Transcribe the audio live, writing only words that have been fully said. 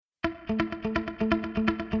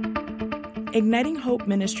Igniting Hope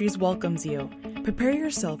Ministries welcomes you. Prepare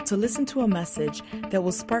yourself to listen to a message that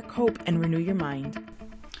will spark hope and renew your mind.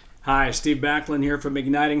 Hi, Steve Backlund here from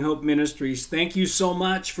Igniting Hope Ministries. Thank you so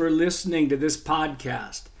much for listening to this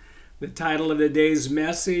podcast. The title of today's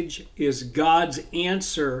message is God's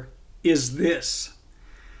Answer is This.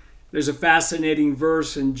 There's a fascinating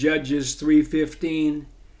verse in Judges 3:15.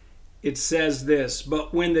 It says this,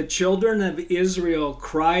 "But when the children of Israel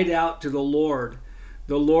cried out to the Lord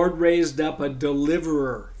raised up a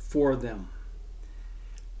deliverer for them."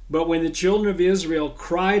 But when the children of Israel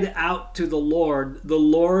cried out to the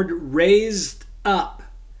Lord raised up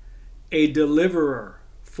a deliverer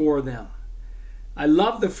for them. I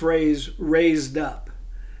love the phrase raised up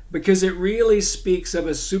because it really speaks of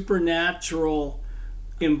a supernatural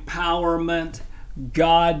empowerment,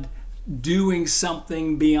 God doing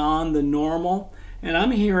something beyond the normal. And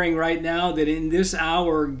I'm hearing right now that in this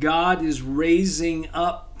hour, God is raising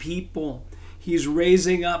up people. He's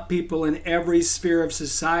raising up people in every sphere of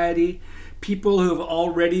society, people who have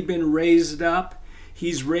already been raised up.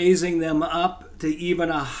 He's raising them up to even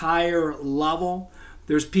a higher level.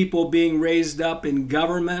 There's people being raised up in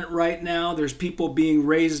government right now. There's people being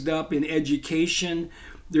raised up in education.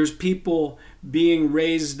 There's people being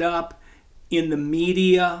raised up in the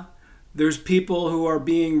media. There's people who are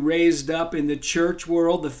being raised up in the church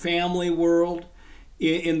world, the family world,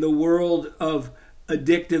 in the world of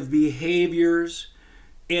addictive behaviors,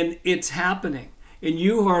 and it's happening. And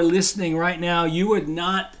you who are listening right now, you would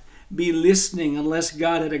not be listening unless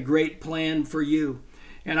God had a great plan for you.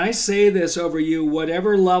 And I say this over you,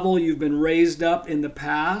 whatever level you've been raised up in the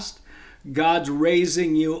past, God's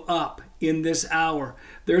raising you up in this hour.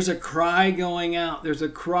 There's a cry going out. There's a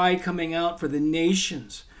cry coming out for the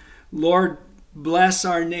nations. Lord, bless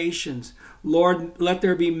our nations. Lord, let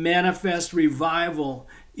there be manifest revival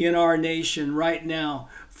in our nation right now.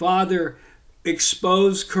 Father,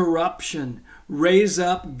 expose corruption. Raise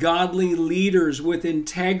up godly leaders with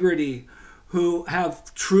integrity who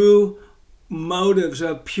have true motives,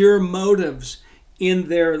 have pure motives in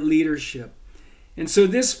their leadership. And so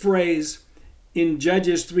this phrase in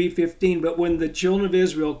Judges 3:15, but when the children of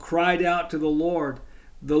Israel cried out to the Lord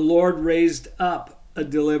raised up a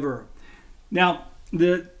deliverer. Now,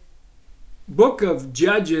 the book of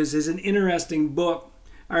Judges is an interesting book.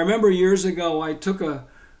 I remember years ago I took a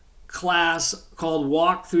class called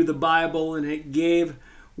Walk Through the Bible, and it gave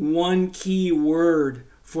one key word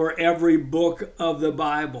for every book of the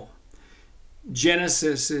Bible.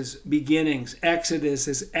 Genesis is beginnings, Exodus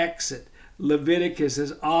is exit, Leviticus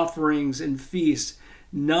is offerings and feasts,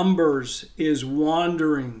 Numbers is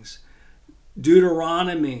wanderings,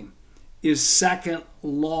 Deuteronomy is second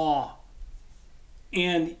law,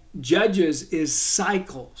 and Judges is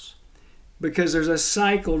cycles, because there's a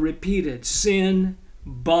cycle repeated: sin,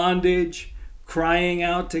 bondage, crying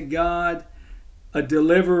out to God, a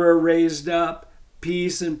deliverer raised up,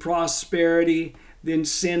 peace and prosperity, then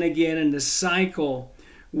sin again, and the cycle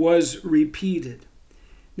was repeated.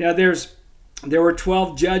 Now there were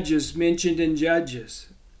 12 judges mentioned in Judges: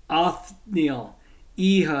 Othniel,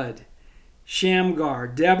 Ehud, Shamgar,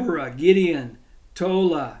 Deborah, Gideon,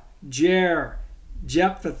 Tola, Jair,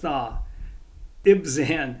 Jephthah,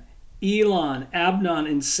 Ibzan, Elon, Abnon,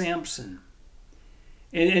 and Samson.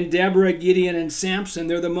 And Deborah, Gideon, and Samson,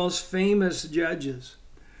 they're the most famous judges.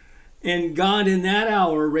 And God in that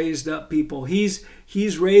hour raised up people. He's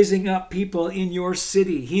raising up people in your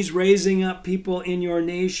city. He's raising up people in your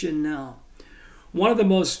nation now. One of the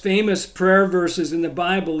most famous prayer verses in the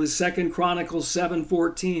Bible is 2 Chronicles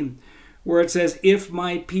 7:14, where it says, "If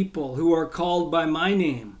my people who are called by my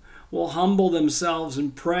name will humble themselves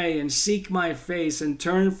and pray and seek my face and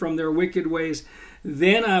turn from their wicked ways,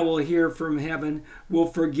 then I will hear from heaven, will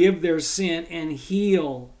forgive their sin and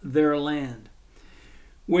heal their land."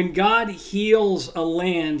 When God heals a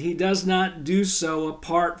land, he does not do so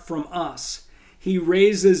apart from us. He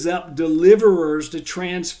raises up deliverers to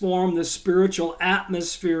transform the spiritual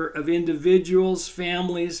atmosphere of individuals,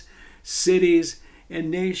 families, cities,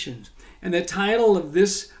 and nations. And the title of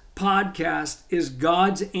this podcast is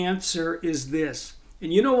God's Answer is This.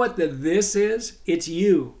 And you know what the this is? It's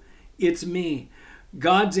you. It's me.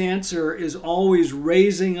 God's answer is always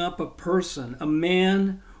raising up a person, a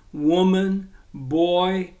man, woman,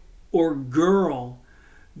 boy, or girl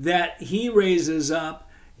that he raises up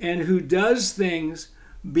and who does things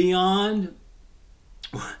beyond,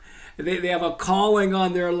 they have a calling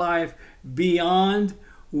on their life beyond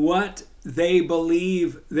what they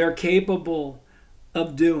believe they're capable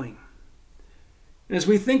of doing. And as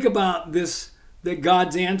we think about this, that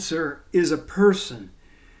God's answer is a person,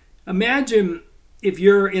 imagine if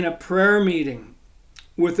you're in a prayer meeting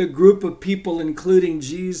with a group of people, including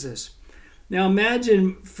Jesus. Now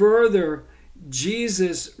imagine further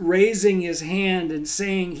Jesus raising his hand and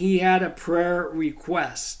saying he had a prayer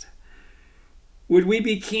request. Would we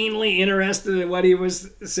be keenly interested in what he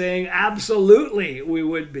was saying? Absolutely, we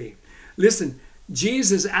would be. Listen,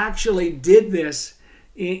 Jesus actually did this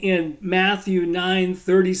in Matthew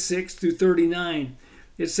 9:36 through 39.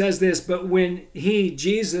 It says this, but when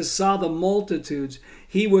Jesus, saw the multitudes,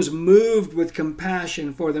 he was moved with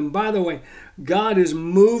compassion for them. By the way, God is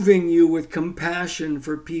moving you with compassion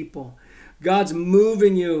for people. God's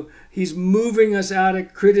moving you. He's moving us out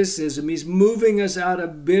of criticism. He's moving us out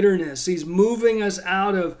of bitterness. He's moving us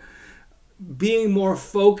out of being more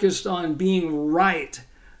focused on being right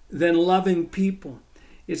than loving people.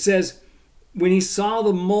 It says, when he saw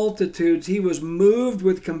the multitudes, he was moved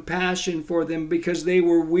with compassion for them because they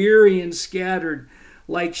were weary and scattered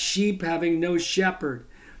like sheep having no shepherd.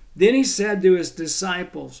 Then he said to his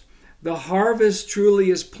disciples, the harvest truly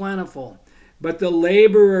is plentiful, but the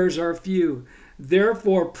laborers are few.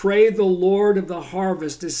 Therefore, pray the Lord of the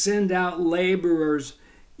harvest to send out laborers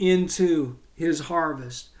into his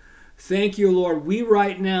harvest. Thank you, Lord. We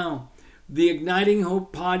right now, the Igniting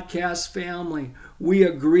Hope podcast family, we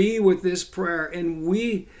agree with this prayer and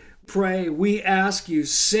we pray, we ask you,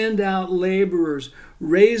 send out laborers,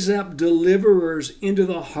 raise up deliverers into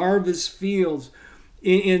the harvest fields,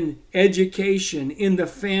 in education, in the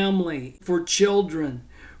family, for children,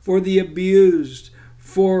 for the abused,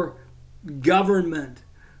 for government,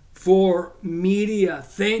 for media.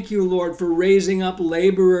 Thank you, Lord, for raising up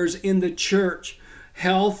laborers in the church,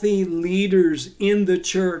 healthy leaders in the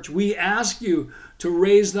church. We ask you to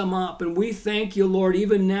raise them up, and we thank you, Lord,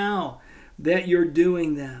 even now that you're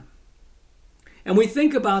doing that. And we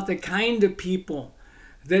think about the kind of people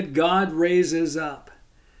that God raises up.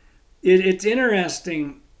 It's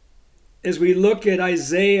interesting as we look at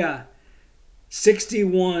Isaiah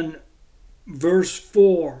 61 verse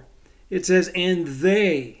 4. It says, and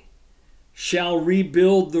they shall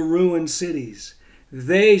rebuild the ruined cities.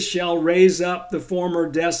 They shall raise up the former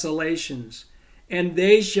desolations, and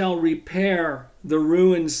they shall repair the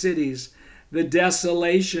ruined cities, the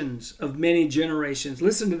desolations of many generations.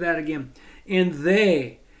 Listen to that again. And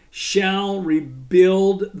they shall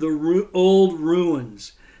rebuild the old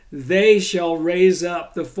ruins. They shall raise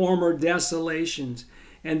up the former desolations,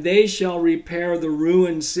 and they shall repair the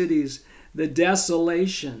ruined cities, the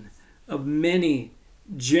desolation of many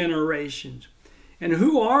generations. And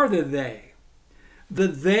who are the they? The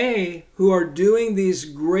they who are doing these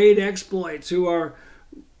great exploits, who are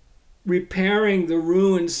repairing the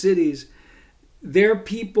ruined cities, they're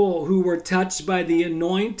people who were touched by the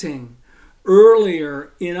anointing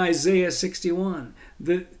earlier in Isaiah 61.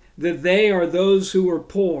 That they are those who were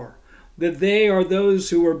poor, that they are those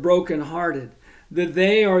who were brokenhearted, that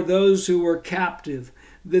they are those who were captive,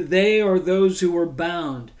 that they are those who were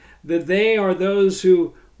bound, that they are those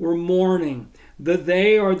who were mourning, that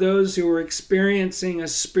they are those who were experiencing a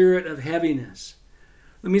spirit of heaviness.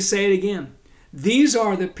 Let me say it again. These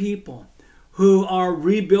are the people who are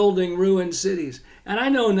rebuilding ruined cities. And I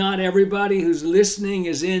know not everybody who's listening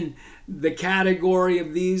is in the category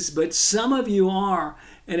of these, but some of you are.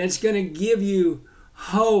 And it's going to give you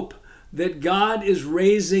hope that God is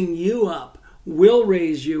raising you up, will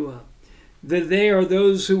raise you up. That they are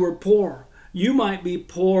those who are poor. You might be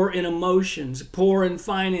poor in emotions, poor in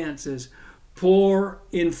finances, poor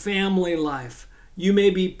in family life. You may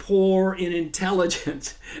be poor in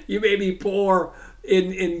intelligence. You may be poor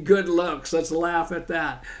in good looks. Let's laugh at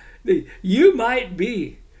that. You might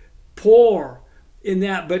be poor in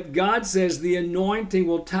that, but God says the anointing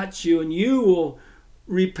will touch you and you will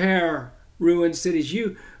repair ruined cities.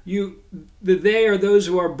 They are those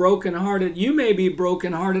who are brokenhearted. You may be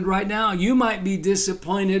brokenhearted right now. You might be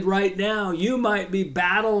disappointed right now. You might be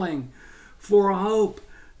battling for hope.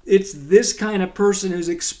 It's this kind of person who's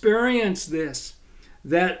experienced this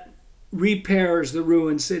that repairs the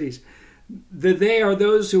ruined cities. They are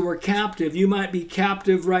those who are captive. You might be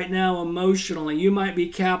captive right now emotionally. You might be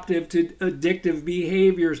captive to addictive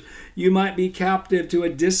behaviors. You might be captive to a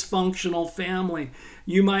dysfunctional family.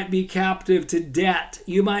 You might be captive to debt.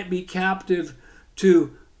 You might be captive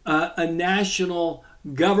to a national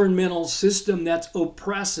governmental system that's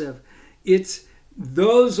oppressive.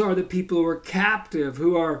 Those are the people who are captive,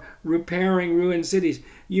 who are repairing ruined cities.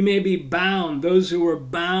 You may be bound. Those who are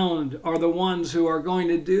bound are the ones who are going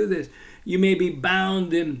to do this. You may be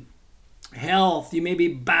bound in health. You may be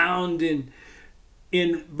bound in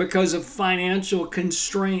because of financial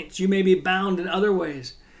constraints. You may be bound in other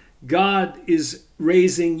ways. God is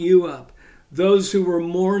raising you up. Those who were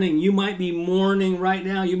mourning, you might be mourning right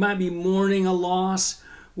now. You might be mourning a loss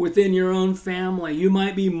within your own family. You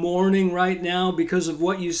might be mourning right now because of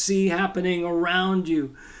what you see happening around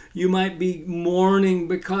you. You might be mourning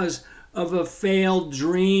because of a failed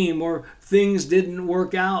dream, or things didn't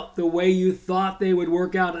work out the way you thought they would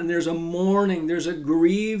work out, and there's a mourning, there's a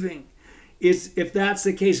grieving. If that's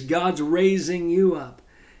the case, God's raising you up.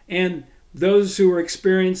 And those who are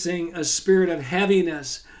experiencing a spirit of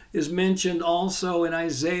heaviness is mentioned also in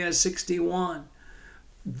Isaiah 61.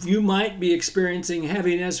 You might be experiencing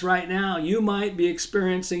heaviness right now. You might be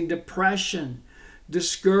experiencing depression,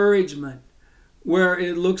 discouragement, where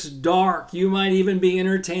it looks dark. You might even be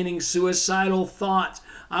entertaining suicidal thoughts.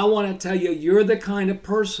 I want to tell you, you're the kind of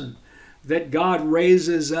person that God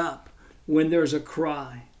raises up when there's a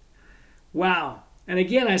cry. Wow. And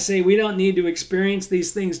again, I say we don't need to experience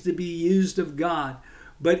these things to be used of God.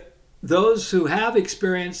 But those who have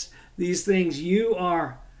experienced these things, you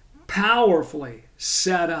are powerfully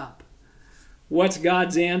set up. What's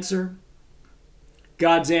God's answer?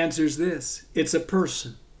 God's answer is this. It's a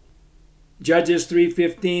person. Judges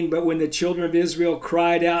 3:15, but when the children of Israel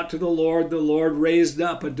cried out to the Lord raised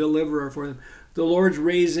up a deliverer for them. The Lord's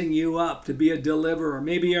raising you up to be a deliverer.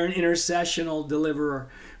 Maybe you're an intercessional deliverer.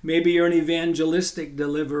 Maybe you're an evangelistic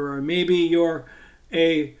deliverer. Maybe you're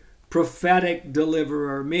a prophetic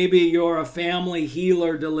deliverer. Maybe you're a family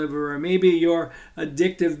healer deliverer. Maybe you're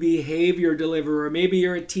addictive behavior deliverer. Maybe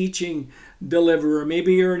you're a teaching deliverer.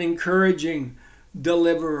 Maybe you're an encouraging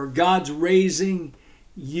deliverer. God's raising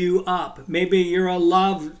you up. Maybe you're a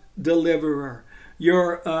love deliverer.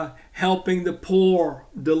 You're a helping the poor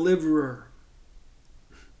deliverer.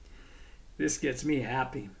 This gets me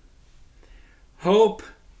happy. Hope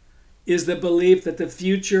is the belief that the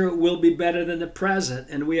future will be better than the present,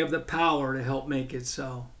 and we have the power to help make it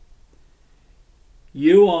so.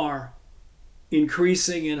 You are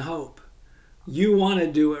increasing in hope. You want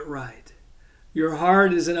to do it right. Your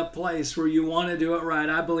heart is in a place where you want to do it right.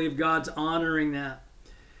 I believe God's honoring that.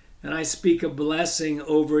 And I speak a blessing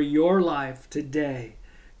over your life today.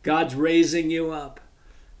 God's raising you up.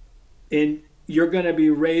 And you're going to be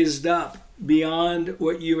raised up beyond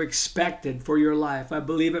what you expected for your life. I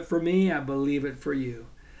believe it for me. I believe it for you.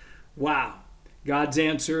 Wow. God's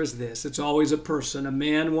answer is this. It's always a person, a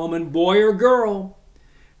man, woman, boy, or girl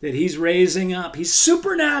that he's raising up. He's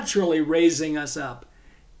supernaturally raising us up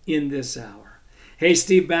in this hour. Hey,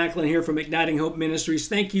 Steve Backlund here from Igniting Hope Ministries.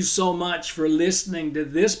 Thank you so much for listening to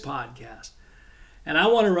this podcast. And I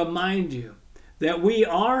want to remind you that we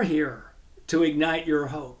are here to ignite your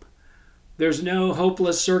hope. There's no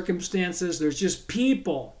hopeless circumstances. There's just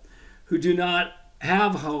people who do not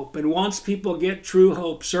have hope. And once people get true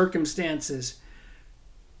hope, circumstances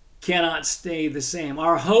cannot stay the same.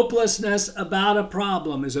 Our hopelessness about a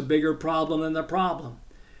problem is a bigger problem than the problem.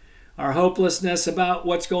 Our hopelessness about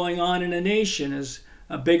what's going on in a nation is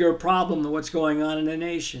a bigger problem than what's going on in a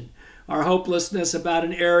nation. Our hopelessness about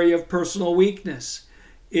an area of personal weakness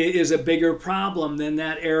is a bigger problem than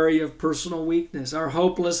that area of personal weakness. Our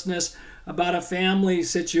hopelessness about a family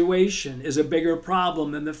situation is a bigger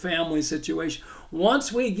problem than the family situation.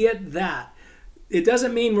 Once we get that, it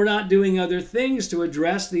doesn't mean we're not doing other things to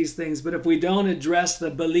address these things, but if we don't address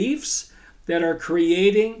the beliefs that are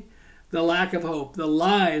creating the lack of hope, the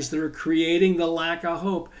lies that are creating the lack of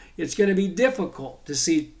hope, it's going to be difficult to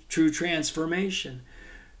see true transformation.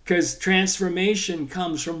 Because transformation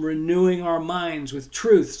comes from renewing our minds with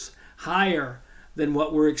truths higher than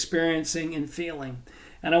what we're experiencing and feeling.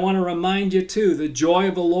 And I want to remind you too, the joy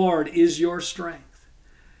of the Lord is your strength.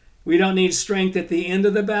 We don't need strength at the end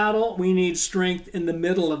of the battle. We need strength in the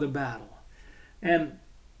middle of the battle. And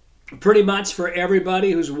pretty much for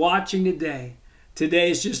everybody who's watching today,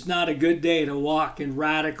 today is just not a good day to walk in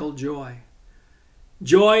radical joy.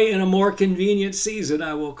 Joy in a more convenient season,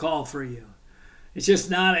 I will call for you. It's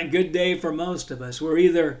just not a good day for most of us. We're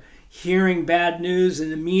either hearing bad news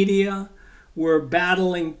in the media, we're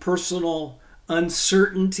battling personal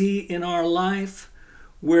uncertainty in our life,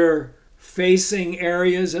 we're facing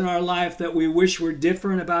areas in our life that we wish were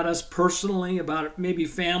different about us personally, about maybe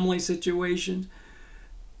family situations,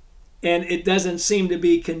 and it doesn't seem to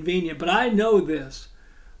be convenient. But I know this,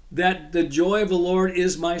 that the joy of the Lord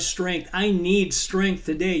is my strength. I need strength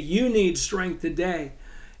today. You need strength today.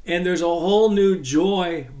 And there's a whole new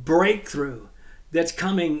joy breakthrough that's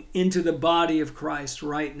coming into the body of Christ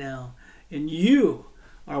right now. And you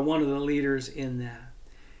are one of the leaders in that.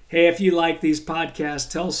 Hey, if you like these podcasts,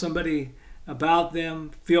 tell somebody about them.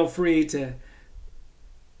 Feel free to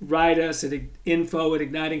write us at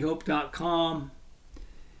info@ignitinghope.com.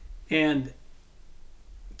 And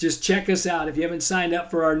just check us out. If you haven't signed up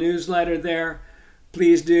for our newsletter there,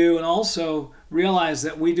 please do. And also realize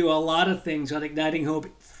that we do a lot of things on Igniting Hope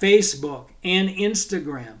Facebook and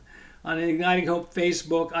Instagram. On Igniting Hope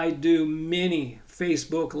Facebook, I do many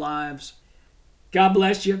Facebook Lives. God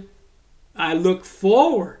bless you. I look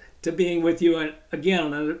forward to being with you again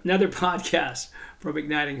on another podcast from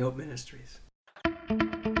Igniting Hope Ministries.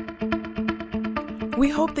 We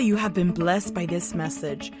hope that you have been blessed by this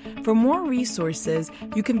message. For more resources,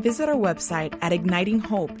 you can visit our website at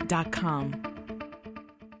ignitinghope.com.